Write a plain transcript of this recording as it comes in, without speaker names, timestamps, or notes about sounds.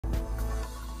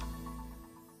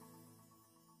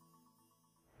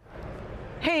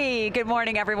me. Good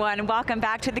morning, everyone, and welcome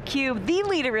back to theCUBE, the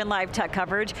leader in live tech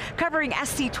coverage, covering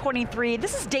SC23.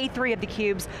 This is day 3 of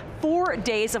theCUBE's 4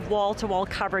 days of wall-to-wall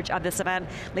coverage of this event.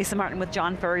 Lisa Martin with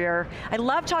John Furrier. I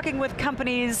love talking with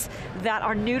companies that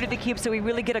are new to theCUBE, so we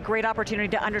really get a great opportunity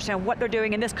to understand what they're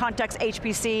doing. In this context,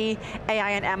 HPC,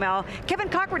 AI and ML. Kevin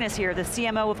Cochrane is here, the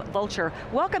CMO of Vultr.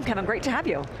 Welcome, Kevin, great to have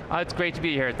you. It's great to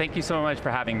be here. Thank you so much for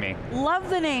having me. Love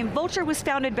the name. Vultr was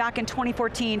founded back in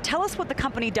 2014. Tell us what the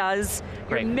company does,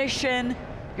 your mission,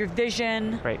 your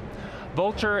vision. Great.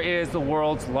 Vultr is the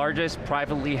world's largest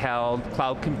privately held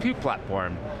cloud compute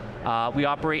platform. We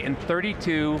operate in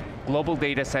 32 global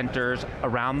data centers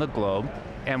around the globe,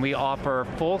 and we offer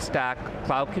full stack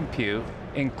cloud compute,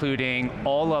 including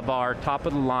all of our top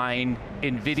of the line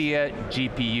Nvidia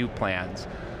GPU plans.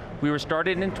 We were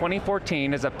started in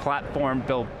 2014 as a platform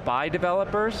built by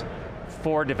developers,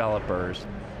 for developers.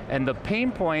 And the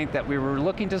pain point that we were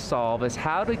looking to solve is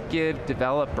how to give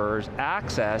developers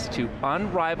access to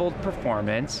unrivaled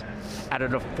performance at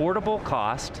an affordable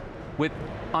cost with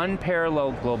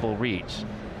unparalleled global reach.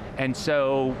 And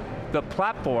so the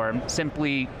platform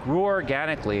simply grew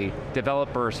organically.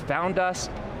 Developers found us,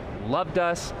 loved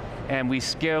us, and we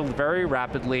scaled very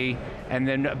rapidly. And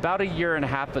then about a year and a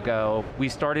half ago, we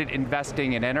started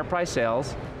investing in enterprise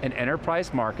sales and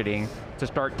enterprise marketing to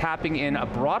start tapping in a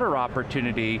broader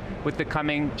opportunity with the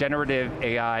coming generative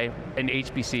AI and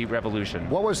HPC revolution.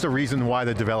 What was the reason why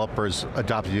the developers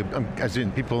adopted you? As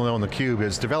in people know on theCUBE,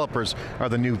 is developers are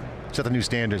set the new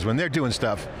standards. When they're doing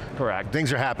stuff, correct,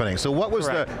 things are happening. So what was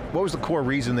the core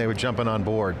reason they were jumping on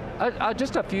board?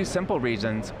 Just a few simple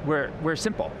reasons. We're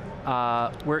simple.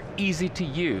 We're easy to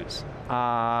use.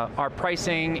 Our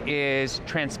pricing is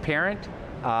transparent,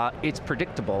 it's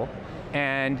predictable,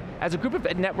 and as a group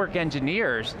of network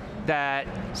engineers that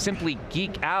simply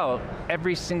geek out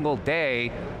every single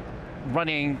day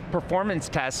running performance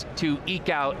tests to eke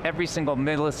out every single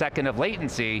millisecond of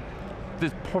latency, the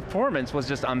performance was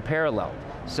just unparalleled.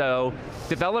 So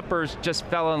developers just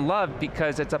fell in love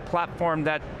because it's a platform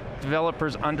that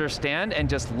developers understand and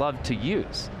just love to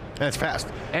use. And it's fast.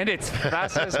 And it's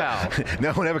fast as hell.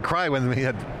 No one ever cried when we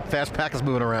had fast packets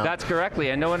moving around. That's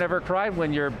correctly, and no one ever cried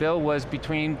when your bill was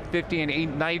between 50 and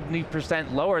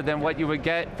 90% lower than what you would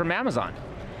get from Amazon.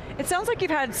 It sounds like you've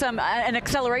had an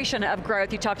acceleration of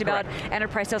growth. You talked about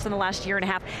enterprise sales in the last year and a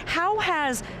half. How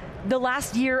has the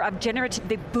last year of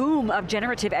the boom of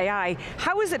generative AI,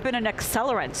 how has it been an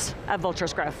accelerant of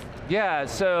Vultr's growth? Yeah,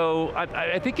 so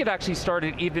I think it actually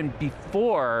started even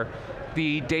before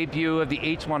the debut of the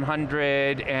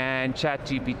H100 and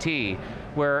ChatGPT,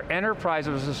 where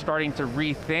enterprises are starting to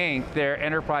rethink their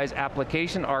enterprise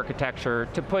application architecture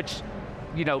to put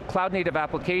cloud native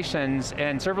applications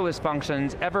and serverless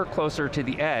functions ever closer to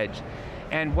the edge.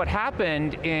 And what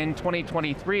happened in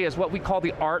 2023 is what we call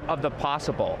the art of the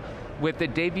possible. With the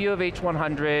debut of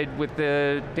H100, with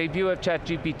the debut of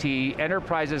ChatGPT,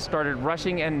 enterprises started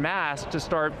rushing en masse to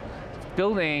start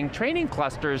building training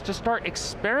clusters to start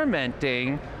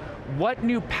experimenting what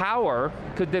new power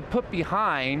could they put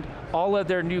behind all of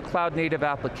their new cloud native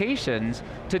applications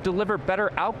to deliver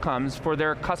better outcomes for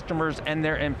their customers and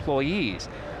their employees.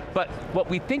 But what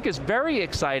we think is very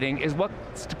exciting is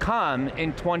what's to come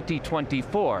in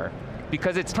 2024,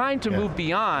 because it's time to move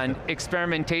beyond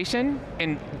experimentation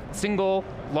in single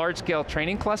large-scale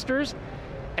training clusters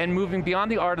and moving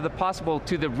beyond the art of the possible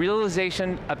to the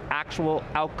realization of actual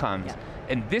outcomes.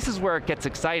 And this is where it gets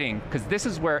exciting, because this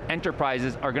is where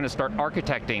enterprises are going to start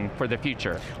architecting for the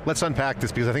future. Let's unpack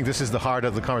this, because I think this is the heart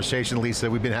of the conversation,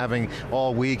 Lisa, we've been having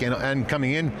all week and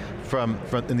coming in from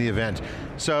in the event.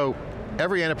 So,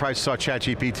 every enterprise saw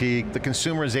ChatGPT, the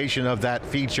consumerization of that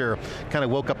feature kind of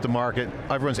woke up the market,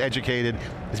 everyone's educated,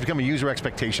 it's become a user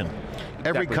expectation.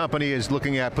 Every company is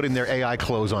looking at putting their AI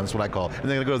clothes on, that's what I call it, and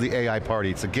they're going to go to the AI party.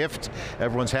 It's a gift,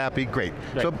 everyone's happy, great.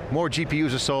 So more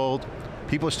GPUs are sold,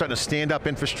 people are starting to stand up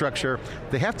infrastructure,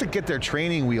 they have to get their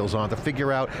training wheels on to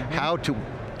figure out how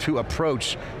to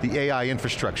approach the AI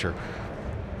infrastructure.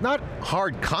 Not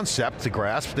hard concept to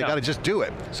grasp, they got to just do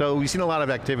it. So we've seen a lot of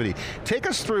activity. Take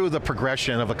us through the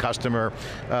progression of a customer,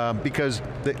 because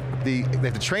they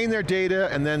have to train their data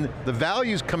and then the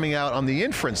value's coming out on the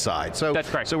inference side. So, that's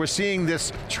correct. So we're seeing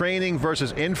this training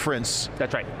versus inference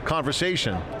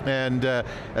conversation. And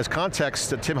as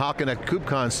context, Tim Hockin at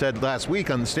KubeCon said last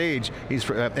week on the stage, he's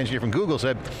an engineer from Google,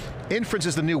 said, inference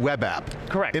is the new web app.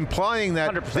 Correct. Implying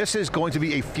that 100%. This is going to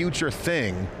be a future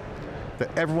thing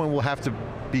that everyone will have to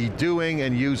be doing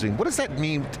and using. What does that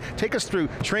mean? Take us through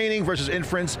training versus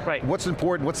inference. Right. What's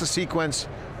important, what's the sequence,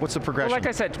 what's the progression? Well, like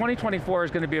I said, 2024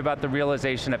 is going to be about the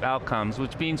realization of outcomes,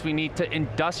 which means we need to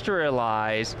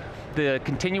industrialize the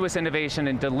continuous innovation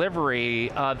and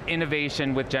delivery of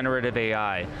innovation with generative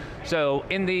AI. So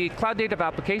in the cloud native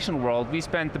application world, we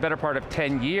spent the better part of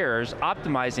 10 years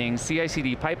optimizing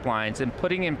CI/CD pipelines and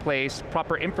putting in place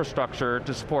proper infrastructure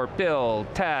to support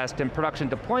build, test, and production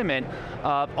deployment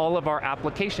of all of our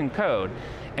application code.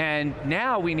 And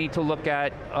now we need to look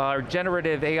at our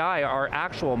generative AI, our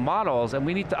actual models, and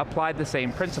we need to apply the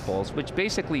same principles, which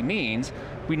basically means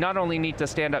we not only need to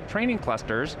stand up training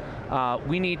clusters,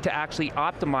 we need to actually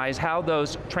optimize how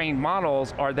those trained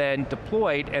models are then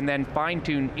deployed and then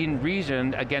fine-tuned in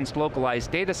region against localized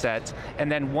data sets,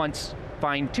 and then once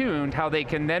fine-tuned, how they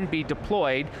can then be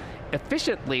deployed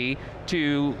efficiently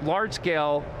to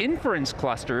large-scale inference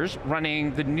clusters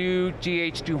running the new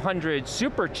GH200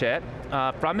 super chip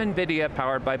from Nvidia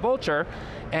powered by Vultr,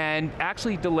 and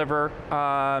actually deliver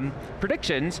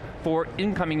predictions for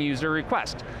incoming user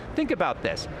requests. Think about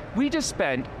this. We just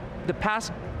spent the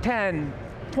past 10,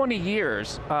 20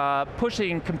 years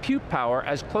pushing compute power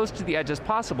as close to the edge as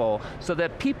possible so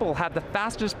that people have the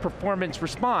fastest performance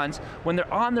response when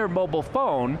they're on their mobile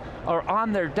phone or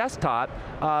on their desktop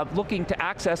looking to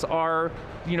access our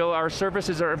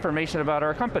services or information about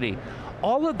our company.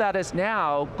 All of that is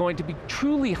now going to be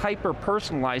truly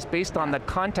hyper-personalized based on the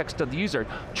context of the user.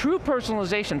 True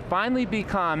personalization finally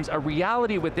becomes a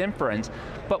reality with inference,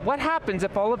 but what happens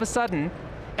if all of a sudden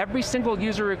every single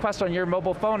user request on your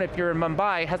mobile phone, if you're in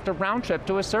Mumbai, has to round trip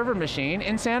to a server machine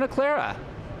in Santa Clara?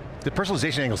 The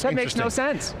personalization angle is interesting. That makes no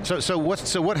sense.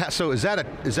 So is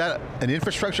that an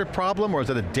infrastructure problem, or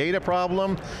is it a data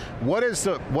problem? What is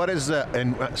the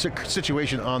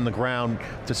situation on the ground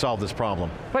to solve this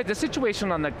problem? Right, the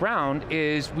situation on the ground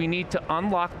is we need to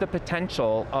unlock the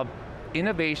potential of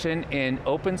innovation in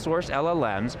open source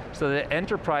LLMs so that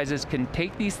enterprises can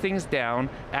take these things down,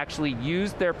 actually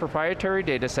use their proprietary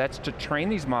data sets to train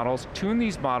these models, tune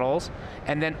these models,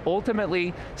 and then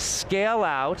ultimately scale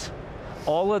out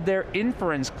all of their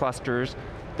inference clusters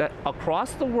that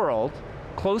across the world,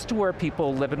 close to where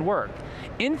people live and work.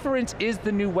 Inference is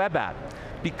the new web app,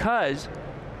 because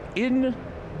in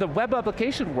the web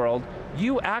application world,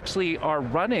 you actually are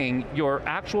running your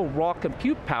actual raw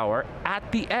compute power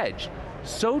at the edge.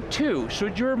 So too,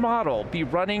 should your model be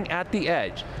running at the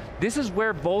edge. This is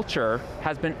where Vultr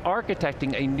has been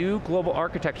architecting a new global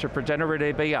architecture for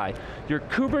generative AI. Your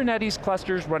Kubernetes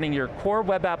clusters running your core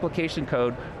web application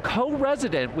code,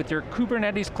 co-resident with your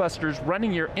Kubernetes clusters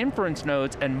running your inference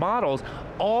nodes and models,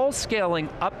 all scaling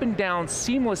up and down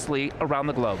seamlessly around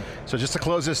the globe. So just to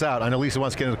close this out, I know Lisa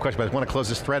wants to get into the question, but I want to close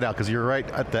this thread out because you're right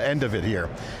at the end of it here.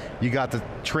 You got the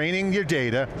training your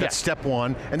data, that's step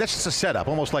one, and that's just a setup,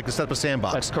 almost like the setup of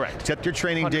sandbox. That's correct. Set your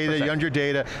training 100%. Data, you run your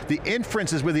data. The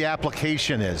inference is where the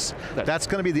application is. That's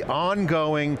going to be the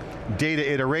ongoing data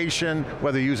iteration,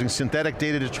 whether you're using synthetic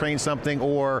data to train something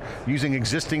or using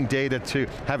existing data to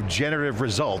have generative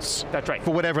results. That's right.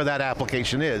 For whatever that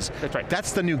application is. That's right.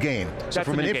 That's the new game. So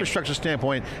from an infrastructure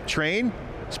standpoint, train,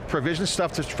 provision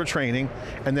stuff for training,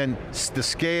 and then the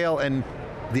scale and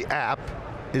the app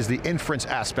is the inference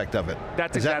aspect of it.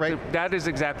 That is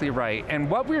exactly right. And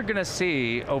what we're going to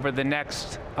see over the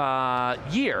next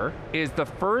year is the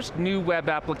first new web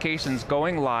applications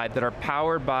going live that are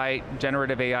powered by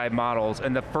generative AI models,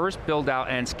 and the first build out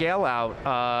and scale out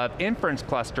of inference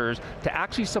clusters to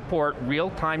actually support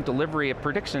real-time delivery of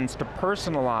predictions to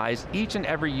personalize each and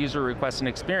every user request and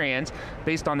experience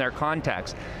based on their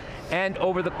context. And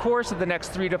over the course of the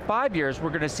next 3 to 5 years, we're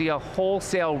going to see a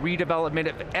wholesale redevelopment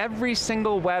of every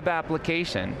single web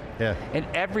application. Yeah. And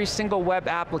every single web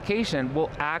application will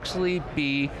actually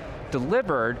be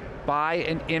delivered by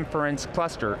an inference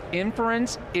cluster.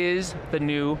 Inference is the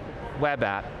new web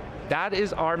app. That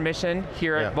is our mission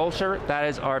here at Vultr, that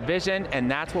is our vision, and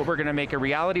that's what we're going to make a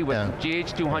reality with the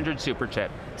GH200 Superchip.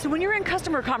 So when you're in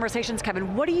customer conversations,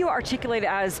 Kevin, what do you articulate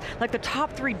as like the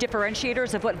top 3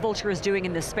 differentiators of what Vultr is doing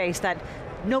in this space that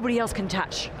nobody else can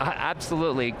touch?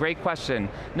 Absolutely, great question.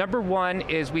 Number 1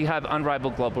 is we have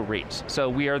unrivaled global reach. So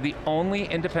we are the only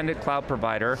independent cloud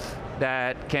provider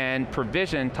that can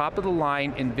provision top of the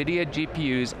line Nvidia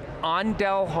GPUs on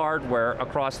Dell hardware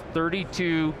across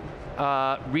 32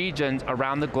 regions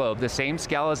around the globe, the same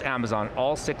scale as Amazon,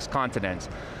 all 6 continents.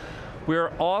 We're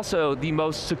also the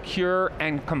most secure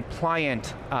and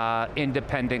compliant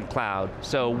independent cloud.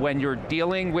 So when you're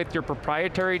dealing with your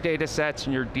proprietary data sets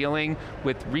and you're dealing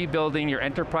with rebuilding your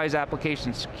enterprise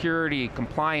application security,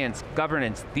 compliance,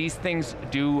 governance, these things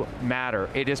do matter.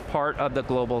 It is part of the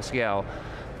global scale.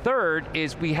 third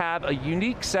is we have a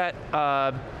unique set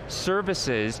of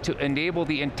services to enable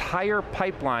the entire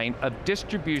pipeline of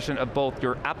distribution of both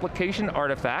your application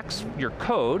artifacts, your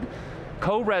code,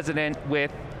 co-resident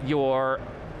with your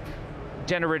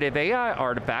generative AI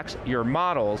artifacts, your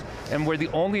models, and we're the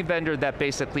only vendor that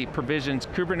basically provisions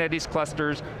Kubernetes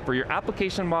clusters for your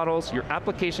application models, your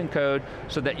application code,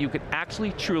 so that you can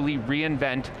actually truly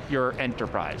reinvent your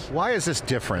enterprise. Why is this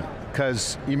different?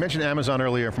 Because you mentioned Amazon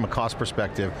earlier from a cost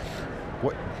perspective.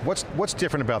 What's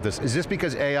different about this? Is this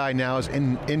because AI now is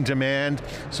in demand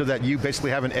so that you basically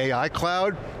have an AI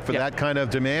cloud for that kind of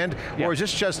demand? Or is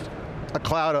this just a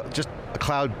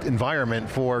cloud environment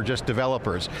for just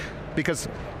developers? Because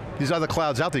these other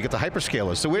clouds out there, you get the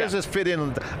hyperscalers. So where does this fit in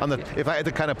on the, if I had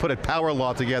to kind of put a power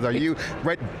law together, are you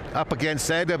right up against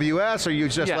AWS, or are you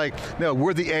just like, no,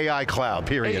 we're the AI cloud,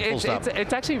 period, full stop?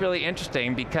 It's actually really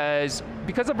interesting because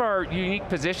of our unique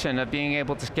position of being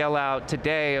able to scale out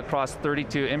today across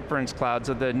 32 inference clouds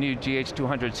of the new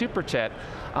GH200 superchip,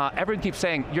 everyone keeps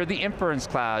saying, you're the inference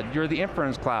cloud, you're the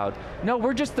inference cloud. No,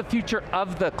 we're just the future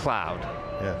of the cloud.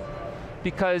 Yeah.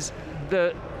 Because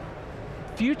the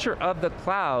future of the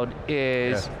cloud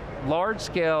is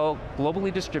large-scale,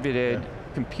 globally distributed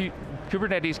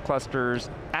Kubernetes clusters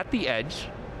at the edge,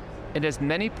 in as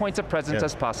many points of presence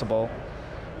as possible,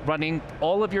 running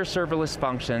all of your serverless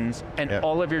functions and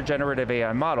all of your generative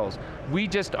AI models. We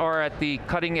just are at the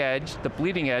cutting edge, the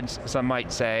bleeding edge, some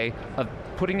might say, of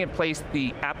putting in place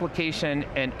the application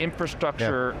and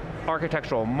infrastructure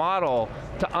architectural model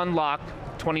to unlock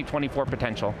 2024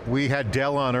 potential. We had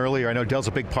Dell on earlier. I know Dell's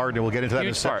a big partner. We'll get into that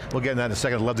in a second. We'll get into that in a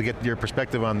second. I'd love to get your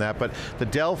perspective on that. But the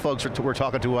Dell folks were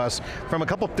talking to us from a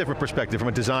couple of different perspectives, from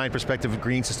a design perspective,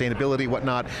 green sustainability,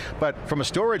 whatnot. But from a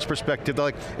storage perspective, they're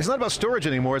like, it's not about storage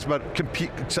anymore, it's about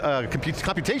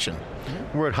computation.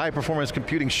 We're at high performance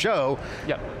computing show.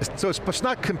 So it's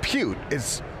not compute,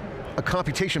 it's a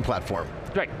computation platform.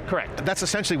 Right, correct. That's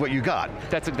essentially what you got.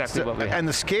 That's exactly what we have. And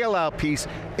the scale out piece,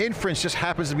 inference just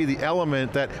happens to be the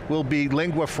element that will be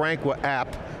lingua franca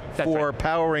app for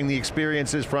powering the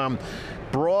experiences from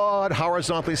broad,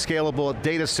 horizontally scalable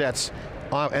data sets,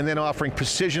 and then offering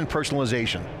precision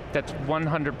personalization. That's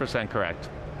 100% correct.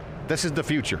 This is the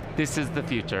future. This is the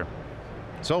future.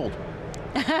 Sold.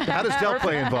 How does Dell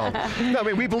play involved? No, I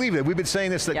mean, we believe it. We've been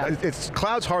saying this, that it's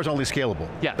cloud's horizontally scalable.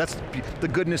 That's the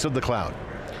goodness of the cloud.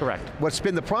 Correct. What's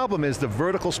been the problem is the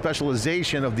vertical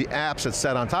specialization of the apps that's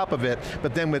set on top of it,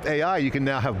 but then with AI, you can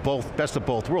now have both, best of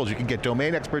both worlds. You can get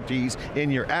domain expertise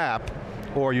in your app,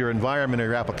 or your environment or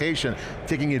your application,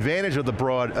 taking advantage of the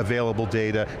broad available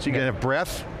data, so you can have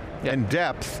breadth and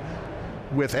depth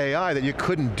with AI that you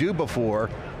couldn't do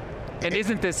before. And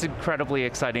isn't this incredibly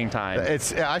exciting time?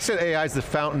 I said AI is the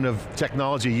fountain of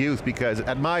technology youth because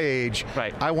at my age,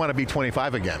 I want to be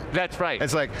 25 again. That's right.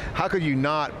 It's like, how could you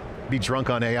not be drunk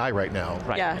on AI right now?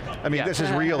 I mean, this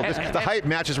is real. The hype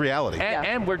matches reality.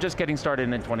 And we're just getting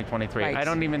started in 2023. I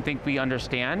don't even think we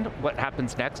understand what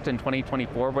happens next in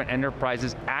 2024 when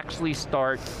enterprises actually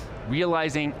start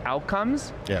realizing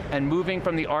outcomes and moving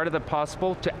from the art of the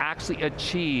possible to actually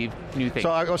achieve new things.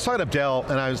 So I was talking to Dell,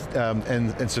 and I was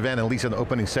and Savannah and Lisa in the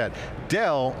opening set.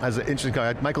 Dell, as an interesting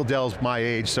guy, Michael Dell's my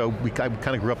age, so I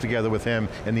kind of grew up together with him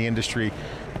in the industry.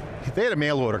 They had a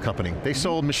mail order company. They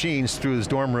sold machines through his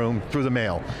dorm room, through the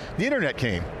mail. The internet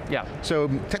came. So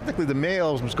technically the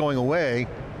mail was going away.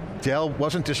 Dell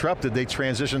wasn't disrupted. They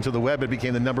transitioned to the web. It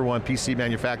became the #1 PC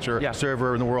manufacturer,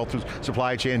 server in the world through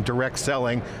supply chain, direct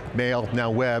selling, mail,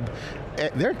 now web.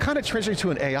 They're kind of transitioning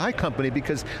to an AI company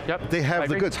because they have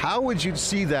the goods. How would you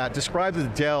see that? Describe the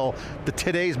Dell,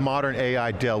 today's modern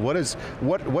AI Dell. What's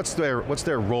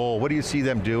their role? What do you see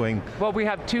them doing? Well, we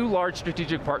have two large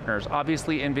strategic partners.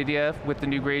 Obviously Nvidia with the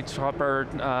new Grace Hopper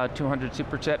 200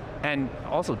 superchip, and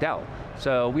also Dell.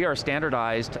 So we are a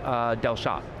standardized Dell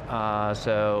shop.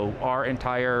 So our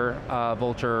entire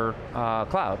Vultr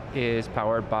cloud is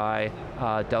powered by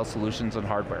Dell solutions and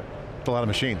hardware. A lot of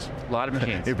machines. A lot of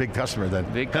machines. You're a big customer then.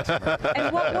 Big customer.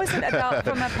 And what was it about,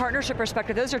 from a partnership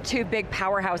perspective, those are two big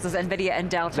powerhouses, Nvidia and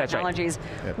Dell Technologies.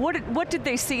 What did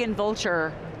they see in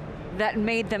Vultr that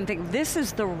made them think this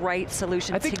is the right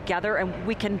solution together, and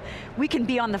we can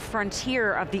be on the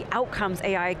frontier of the outcomes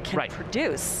AI can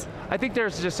produce? I think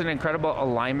there's just an incredible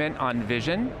alignment on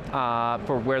vision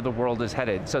for where the world is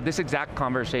headed. So this exact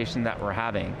conversation that we're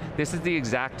having, this is the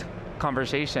exact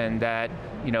conversation that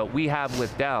we have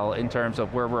with Dell in terms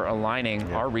of where we're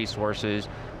aligning our resources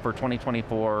for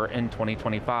 2024 and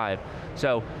 2025.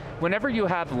 So whenever you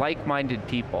have like-minded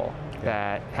people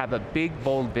that have a big,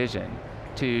 bold vision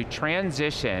to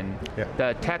transition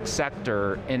the tech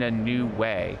sector in a new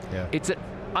way,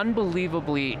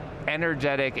 unbelievably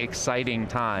energetic, exciting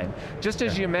time. Just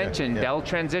as you mentioned, Dell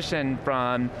transitioned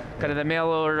from kind of the mail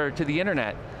order to the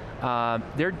internet.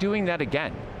 They're doing that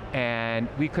again. And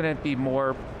we couldn't be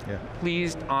more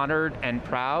pleased, honored, and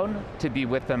proud to be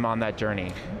with them on that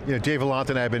journey. You know, Dave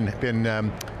Vellante and I have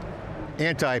been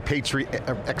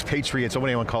expatriates, or what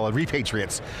do you want to call it,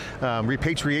 repatriates.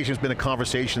 Repatriation has been a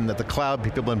conversation that the cloud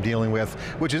people have been dealing with,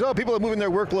 which is, oh, people are moving their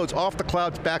workloads off the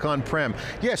cloud back on-prem.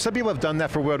 Yeah, some people have done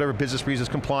that for whatever business reasons,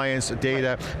 compliance,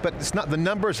 data, but it's not, the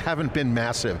numbers haven't been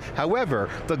massive. However,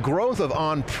 the growth of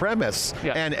on-premise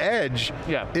and edge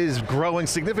is growing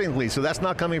significantly, so that's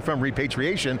not coming from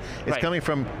repatriation, it's coming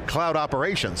from cloud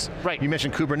operations. You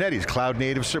mentioned Kubernetes, cloud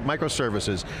native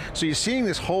microservices. So you're seeing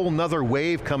this whole nother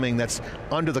wave coming that's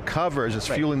under the covers, it's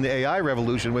fueling the AI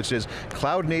revolution, which is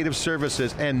cloud native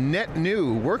services and net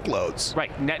new workloads.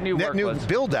 Net new workloads. Net new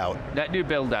build out. Net new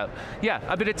build out. Yeah,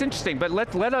 I mean, it's interesting, but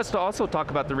let us also talk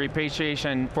about the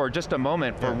repatriation for just a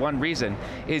moment for one reason,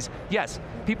 is yes,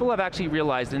 people have actually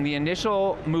realized in the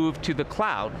initial move to the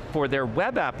cloud for their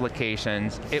web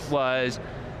applications, it was,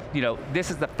 you know, this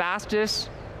is the fastest,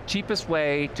 cheapest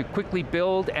way to quickly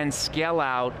build and scale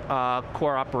out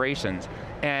core operations.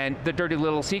 And the dirty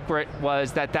little secret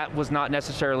was that that was not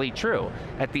necessarily true.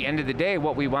 At the end of the day,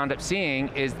 what we wound up seeing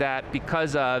is that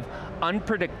because of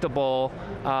unpredictable,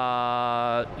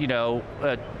 highly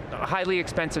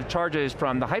expensive charges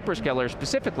from the hyperscalers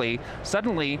specifically,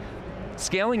 suddenly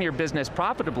scaling your business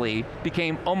profitably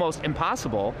became almost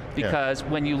impossible because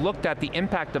when you looked at the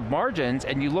impact of margins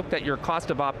and you looked at your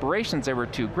cost of operations, they were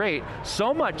too great.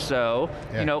 So much so,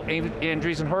 you know,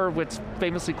 Andreessen Horowitz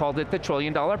famously called it the $1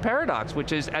 trillion paradox,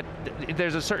 which is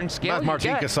there's a certain scale. Not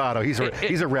Martin Casado,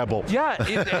 he's a rebel. Yeah,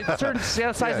 at a certain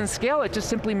size and scale, it just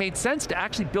simply made sense to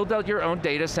actually build out your own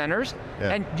data centers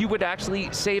and you would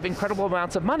actually save incredible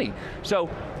amounts of money. So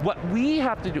what we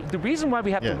have to do, the reason why we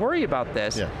have to worry about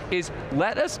this is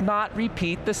let us not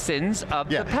repeat the sins of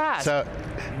the past. So,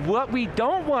 what we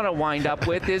don't want to wind up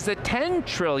with is a $10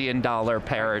 trillion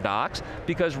paradox,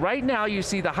 because right now you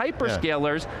see the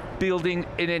hyperscalers building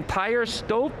an entire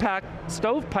stovepipe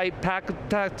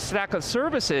stack of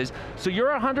services, so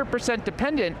you're 100%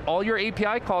 dependent. All your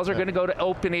API calls are going to go to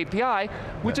Open API,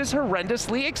 which is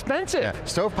horrendously expensive.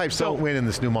 Stovepipes don't win in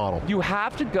this new model. You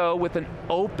have to go with an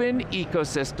open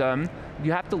ecosystem.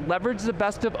 You have to leverage the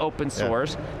best of open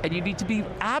source, and you need to be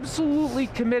absolutely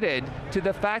committed to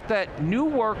the fact that new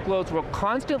workloads will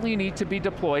constantly need to be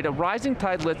deployed. A rising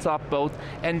tide lifts off both,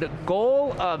 and the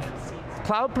goal of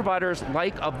cloud providers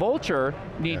like a Vultr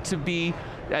need to be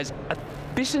as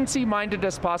efficiency-minded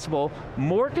as possible,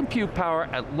 more compute power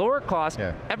at lower cost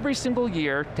every single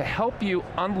year to help you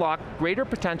unlock greater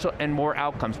potential and more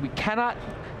outcomes. We cannot,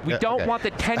 we don't want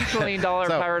the $10 trillion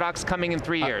paradox coming in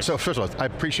 3 years. So first of all, I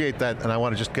appreciate that, and I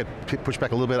want to just push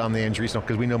back a little bit on the Andreessen,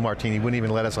 because we know Martini wouldn't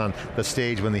even let us on the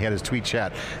stage when he had his tweet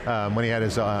chat, when he had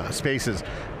his spaces.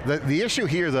 The issue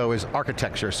here though is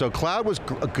architecture. So cloud was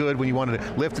good when you wanted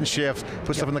to lift and shift,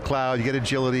 put stuff in the cloud, you get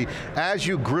agility. As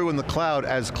you grew in the cloud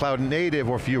as cloud native,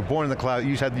 or if you were born in the cloud,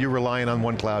 you're relying on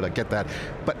one cloud, I get that.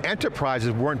 But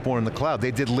enterprises weren't born in the cloud, they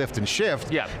did lift and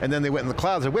shift, and then they went in the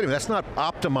cloud and said, wait a minute, that's not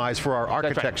optimized for our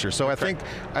architecture. So I think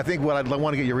what I'd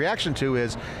want to get your reaction to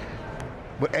is,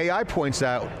 what AI points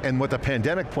out, and what the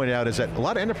pandemic pointed out, is that a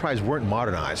lot of enterprises weren't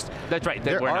modernized. That's right,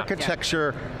 their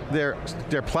architecture, their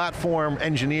platform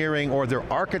engineering, or their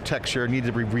architecture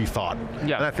needed to be rethought.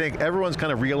 And I think everyone's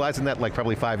kind of realizing that like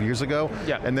probably 5 years ago.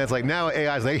 And that's like, now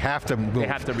AIs, they have to move.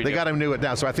 They got to do it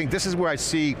now. So I think this is where I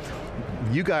see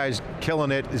you guys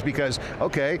killing it, is because,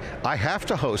 okay, I have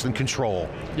to host and control.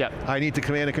 I need to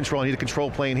command and control, I need a control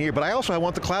plane here, but I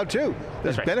want the cloud too.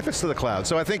 There's benefits to the cloud.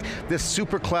 So I think this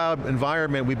super cloud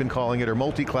environment, we've been calling it, or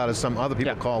multi-cloud as some other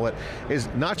people call it, is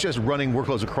not just running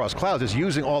workloads across clouds, it's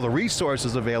using all the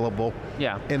resources available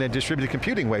in a distributed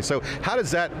computing way. So how does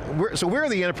that, so where are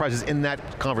the enterprises in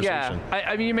that conversation?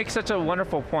 I mean, you make such a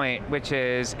wonderful point, which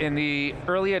is in the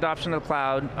early adoption of the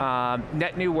cloud,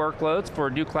 net new workloads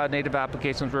for new cloud native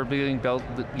applications were being built,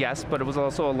 yes, but it was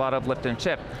also a lot of lift and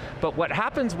shift. But what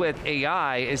happens with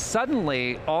AI is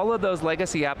suddenly all of those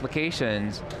legacy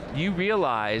applications, you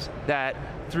realize that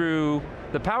through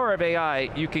the power of AI,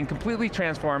 you can completely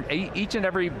transform each and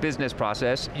every business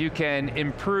process. You can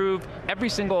improve every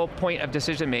single point of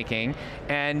decision making,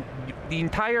 and the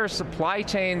entire supply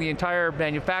chain, the entire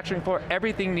manufacturing floor,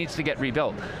 everything needs to get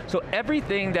rebuilt. So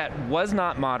everything that was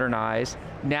not modernized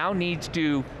now needs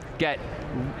to get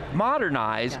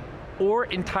modernized or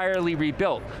entirely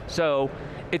rebuilt. So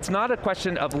it's not a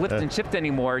question of lift and shift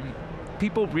anymore.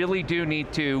 People really do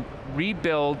need to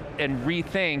rebuild and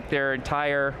rethink their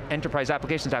entire enterprise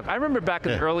application stack. I remember back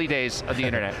in the early days of the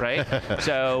internet, right?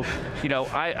 So,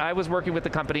 I was working with the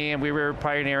company and we were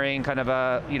pioneering kind of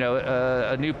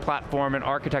a new platform and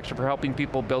architecture for helping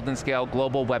people build and scale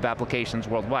global web applications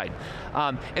worldwide.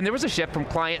 And there was a shift from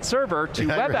client server to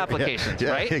web applications,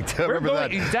 right? I remember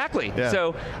that. Exactly. Yeah.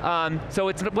 So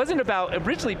it wasn't about,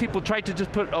 originally people tried to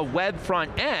just put a web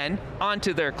front end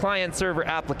onto their client server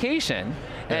application,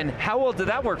 and how well did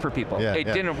that work for people? It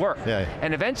didn't work.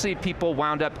 And eventually people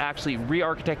wound up actually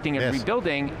re-architecting and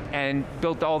rebuilding and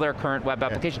built all their current web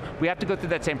applications. We have to go through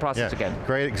that same process again.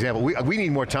 Great example. We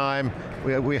need more time,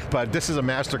 but this is a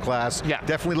master class.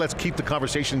 Definitely let's keep the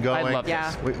conversation going. I love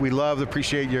this. We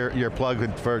appreciate your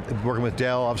plug for working with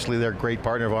Dell. Obviously they're a great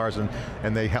partner of ours,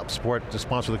 and they help to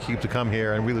sponsor theCUBE to come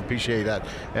here, and really appreciate that.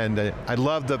 And I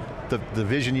love the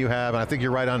vision you have, and I think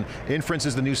you're right on. Inference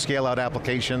is the new scale out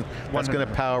application. That's going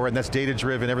to power, and that's data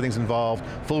driven, everything's involved,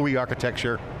 full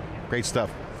re-architecture, great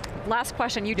stuff. Last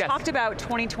question, you talked about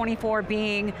 2024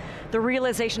 being the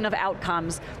realization of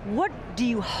outcomes. What do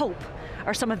you hope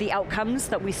are some of the outcomes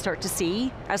that we start to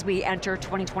see as we enter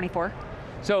 2024?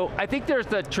 So I think there's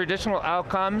the traditional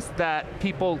outcomes that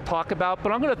people talk about,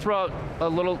 but I'm going to throw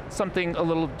out something a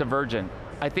little divergent.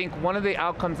 I think one of the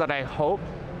outcomes that I hope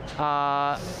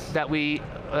that we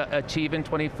achieve in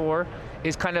 24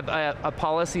 is kind of a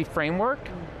policy framework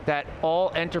that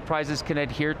all enterprises can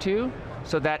adhere to,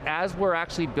 so that as we're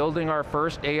actually building our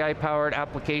first AI-powered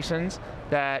applications,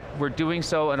 that we're doing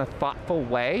so in a thoughtful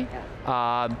way,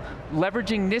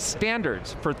 leveraging NIST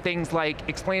standards for things like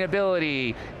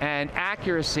explainability and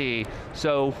accuracy,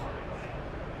 so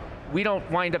we don't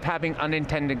wind up having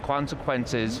unintended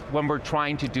consequences when we're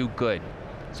trying to do good.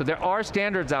 So there are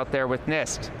standards out there with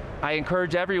NIST. I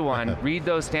encourage everyone, read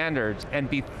those standards and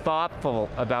be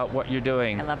thoughtful about what you're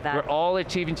doing. I love that. We're all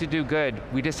achieving to do good.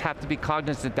 We just have to be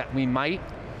cognizant that we might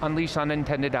unleash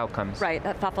unintended outcomes. Right,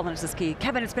 that thoughtfulness is key.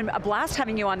 Kevin, it's been a blast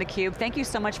having you on theCUBE. Thank you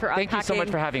so much for unpacking. Thank you so much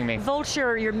for having me.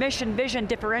 Vultr, your mission, vision,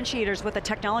 differentiators, what the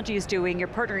technology is doing, your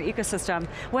partner ecosystem.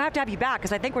 We'll have to have you back,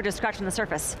 because I think we're just scratching the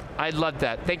surface. I'd love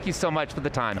that. Thank you so much for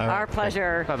the time. Our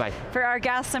pleasure. Bye-bye. For our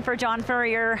guests and for John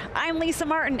Furrier, I'm Lisa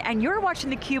Martin, and you're watching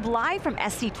theCUBE live from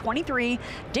SC23.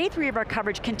 Day 3 of our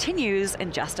coverage continues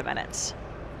in just a minute.